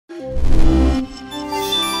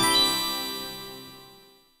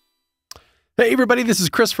Hey everybody, this is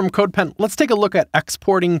Chris from CodePen. Let's take a look at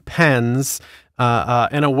exporting pens in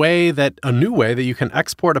a new way that you can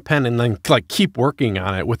export a pen and then keep working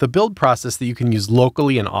on it with a build process that you can use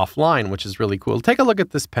locally and offline, which is really cool. Take a look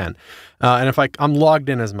at this pen. And if I'm logged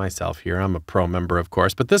in as myself here, I'm a pro member, of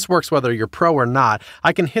course, but this works whether you're pro or not.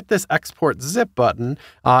 I can hit this export zip button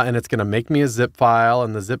and it's going to make me a zip file,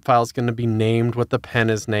 and the zip file is going to be named what the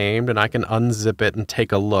pen is named, and I can unzip it and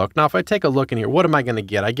take a look. Now, if I take a look in here, what am I going to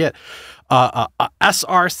get? I get a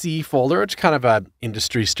SRC folder, which is kind of an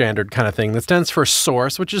industry standard kind of thing that stands for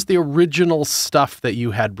source, which is the original stuff that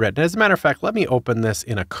you had written. As a matter of fact, let me open this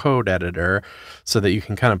in a code editor so that you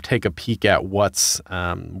can kind of take a peek at what's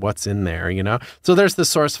in there, you know? So there's the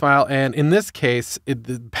source file, and in this case,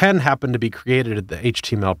 the pen happened to be created at the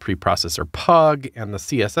HTML preprocessor Pug and the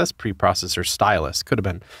CSS preprocessor Stylus. Could have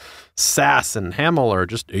been Sass and Haml or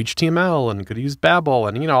just HTML, and could use Babel,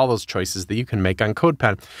 and all those choices that you can make on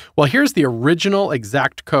CodePen. Well, here's the original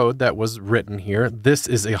exact code that was written here. This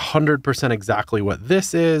is 100% exactly what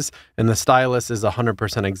this is, and the stylus is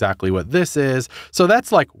 100% exactly what this is. So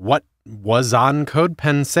that's like what was on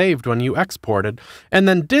CodePen saved when you exported. And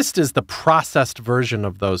then dist is the processed version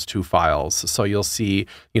of those two files. So you'll see,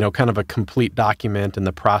 kind of a complete document and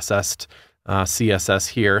the processed CSS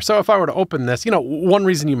here. So if I were to open this, one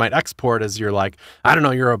reason you might export is you're like, I don't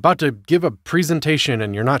know, you're about to give a presentation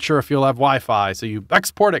and you're not sure if you'll have Wi-Fi. So you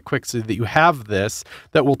export it quick so that you have this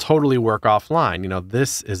that will totally work offline.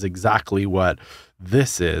 This is exactly what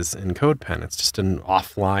this is in CodePen. It's just an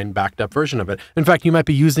offline backed up version of it. In fact, you might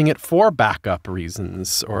be using it for backup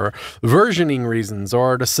reasons or versioning reasons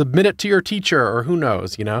or to submit it to your teacher or who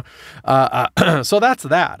knows, So that's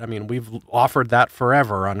that. I mean, we've offered that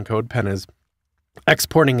forever on CodePen as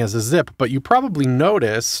exporting as a zip, but you probably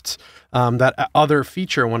noticed that other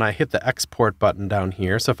feature when I hit the export button down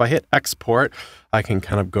here. So if I hit export, I can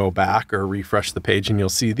kind of go back or refresh the page and you'll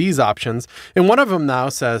see these options. And one of them now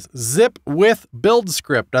says zip with build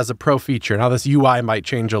script as a pro feature. Now this UI might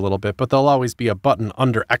change a little bit, but there'll always be a button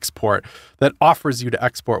under export that offers you to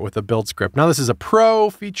export with a build script. Now this is a pro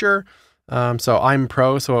feature. So I'm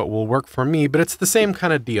pro, so it will work for me, but it's the same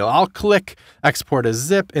kind of deal. I'll click export as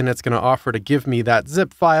zip and it's going to offer to give me that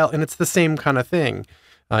zip file, and it's the same kind of thing.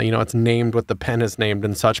 It's named what the pen is named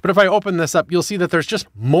and such. But if I open this up, you'll see that there's just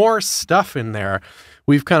more stuff in there.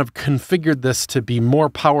 We've kind of configured this to be more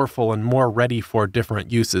powerful and more ready for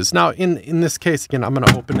different uses. Now, in this case, again, I'm going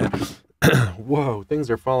to open it. Whoa,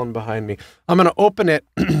 things are falling behind me. I'm going to open it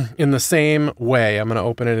in the same way. I'm going to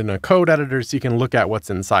open it in a code editor so you can look at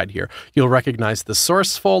what's inside here. You'll recognize the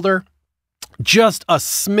source folder. Just a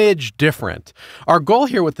smidge different. Our goal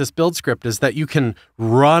here with this build script is that you can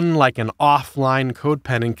run like an offline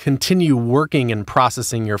CodePen and continue working and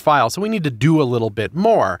processing your file. So we need to do a little bit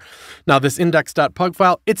more. Now this index.pug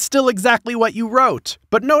file, it's still exactly what you wrote,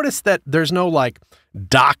 but notice that there's no like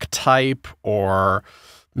doc type or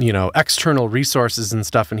external resources and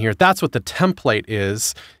stuff in here. That's what the template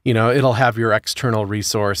is. It'll have your external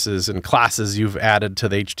resources and classes you've added to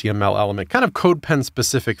the HTML element. Kind of CodePen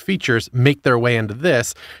specific features make their way into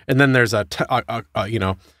this. And then there's a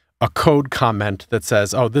code comment that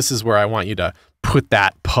says, oh, this is where I want you to put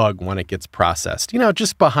that pug when it gets processed.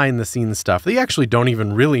 Just behind the scenes stuff that you actually don't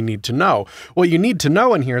even really need to know. What you need to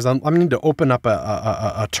know in here is I'm going to open up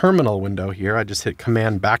a terminal window here. I just hit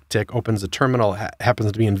Command backtick, opens a terminal,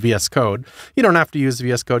 happens to be in VS Code. You don't have to use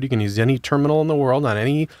VS Code. You can use any terminal in the world on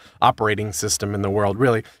any operating system in the world,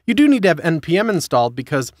 really. You do need to have NPM installed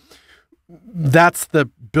because that's the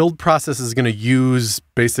build process is going to use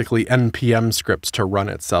basically NPM scripts to run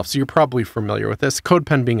itself. So you're probably familiar with this.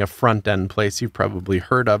 CodePen being a front-end place you've probably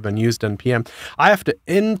heard of and used NPM. I have to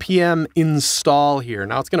NPM install here.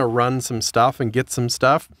 Now it's going to run some stuff and get some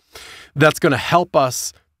stuff that's going to help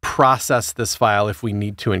us process this file if we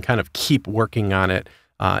need to and kind of keep working on it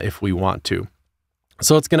if we want to.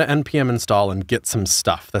 So it's going to NPM install and get some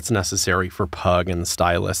stuff that's necessary for Pug and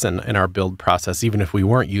Stylus and our build process. Even if we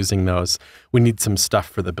weren't using those, we need some stuff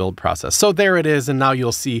for the build process. So there it is. And now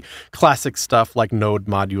you'll see classic stuff like node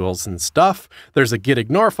modules and stuff. There's a git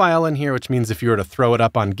ignore file in here, which means if you were to throw it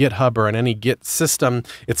up on GitHub or in any Git system,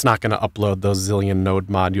 it's not going to upload those zillion node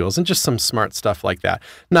modules and just some smart stuff like that.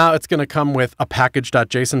 Now it's going to come with a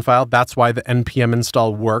package.json file. That's why the npm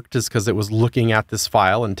install worked, is because it was looking at this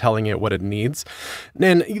file and telling it what it needs.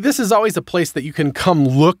 And this is always a place that you can come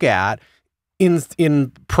look at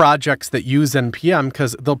in projects that use NPM,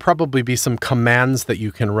 because there'll probably be some commands that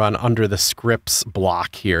you can run under the scripts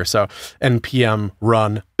block here. So npm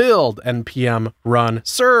run build, npm run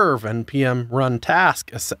serve, npm run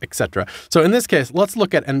task, etc. So in this case, let's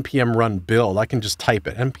look at npm run build. I can just type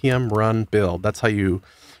it, npm run build. That's how you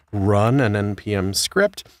run an npm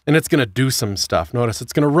script, and it's going to do some stuff. Notice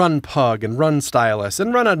it's going to run pug and run stylus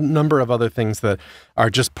and run a number of other things that are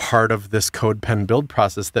just part of this CodePen build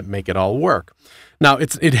process that make it all work. Now,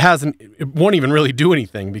 it won't even really do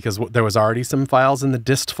anything because there was already some files in the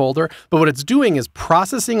dist folder, but what it's doing is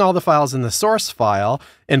processing all the files in the source file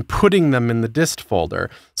and putting them in the dist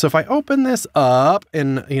folder. So if I open this up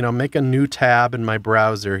and, make a new tab in my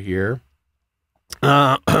browser here,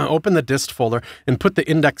 open the dist folder and put the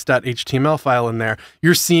index.html file in there,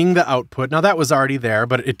 you're seeing the output. Now that was already there,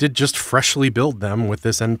 but it did just freshly build them with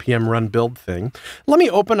this npm run build thing. Let me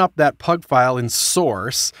open up that pug file in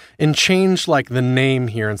source and change like the name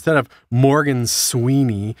here. Instead of Morgan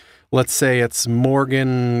Sweeney, let's say it's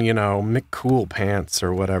Morgan, McCoolpants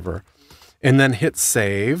or whatever. And then hit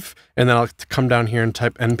save, and then I'll come down here and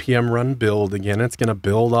type npm run build again. It's going to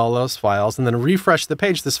build all those files, and then refresh the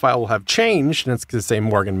page. This file will have changed, and it's going to say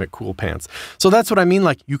Morgan McCoolpants. So that's what I mean,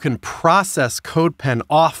 like you can process CodePen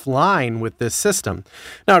offline with this system.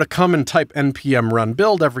 Now to come and type npm run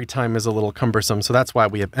build every time is a little cumbersome, so that's why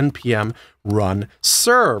we have npm run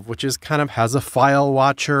serve, which is kind of has a file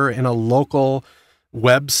watcher and a local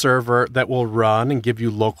web server that will run and give you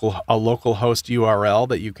a local host URL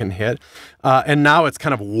that you can hit. And now it's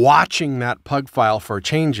kind of watching that pug file for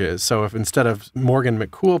changes. So if instead of Morgan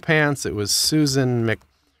McCoolpants, it was Susan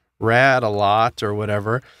McRad-a-lot or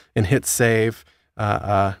whatever, and hit save,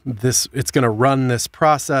 it's going to run this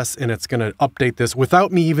process and it's going to update this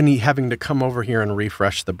without me even having to come over here and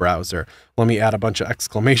refresh the browser. Let me add a bunch of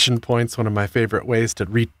exclamation points, one of my favorite ways to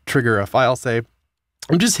re-trigger a file save.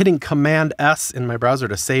 I'm just hitting Command S in my browser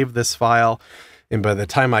to save this file. And by the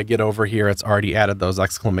time I get over here, it's already added those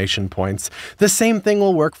exclamation points. The same thing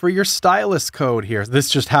will work for your stylus code here. This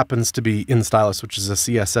just happens to be in stylus, which is a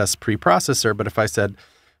CSS preprocessor. But if I said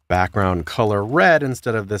background color red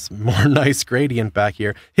instead of this more nice gradient back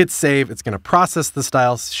here, hit save, it's going to process the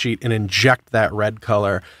style sheet and inject that red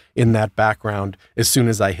color in that background as soon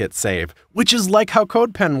as I hit save, which is like how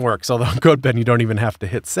CodePen works. Although in CodePen, you don't even have to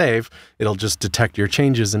hit save. It'll just detect your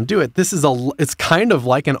changes and do it. It's kind of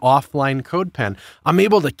like an offline CodePen. I'm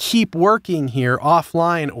able to keep working here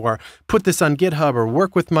offline or put this on GitHub or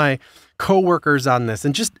work with my coworkers on this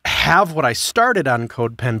and just have what I started on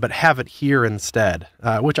CodePen, but have it here instead,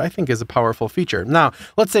 which I think is a powerful feature. Now,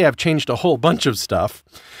 let's say I've changed a whole bunch of stuff.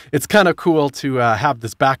 It's kind of cool to have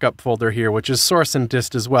this backup folder here, which is source and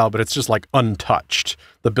dist as well, but it's just like untouched.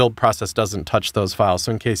 The build process doesn't touch those files.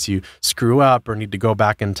 So in case you screw up or need to go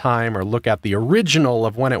back in time or look at the original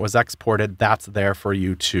of when it was exported, that's there for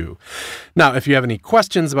you too. Now, if you have any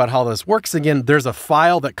questions about how this works, again, there's a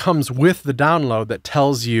file that comes with the download that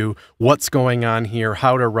tells you what's going on here,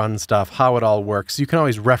 how to run stuff, how it all works. You can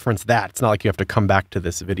always reference that. It's not like you have to come back to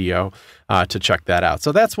this video to check that out.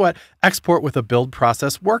 So that's what export with a build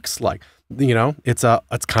process works like. It's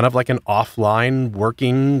kind of like an offline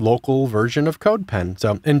working local version of CodePen.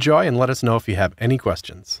 So enjoy and let us know if you have any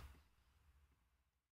questions.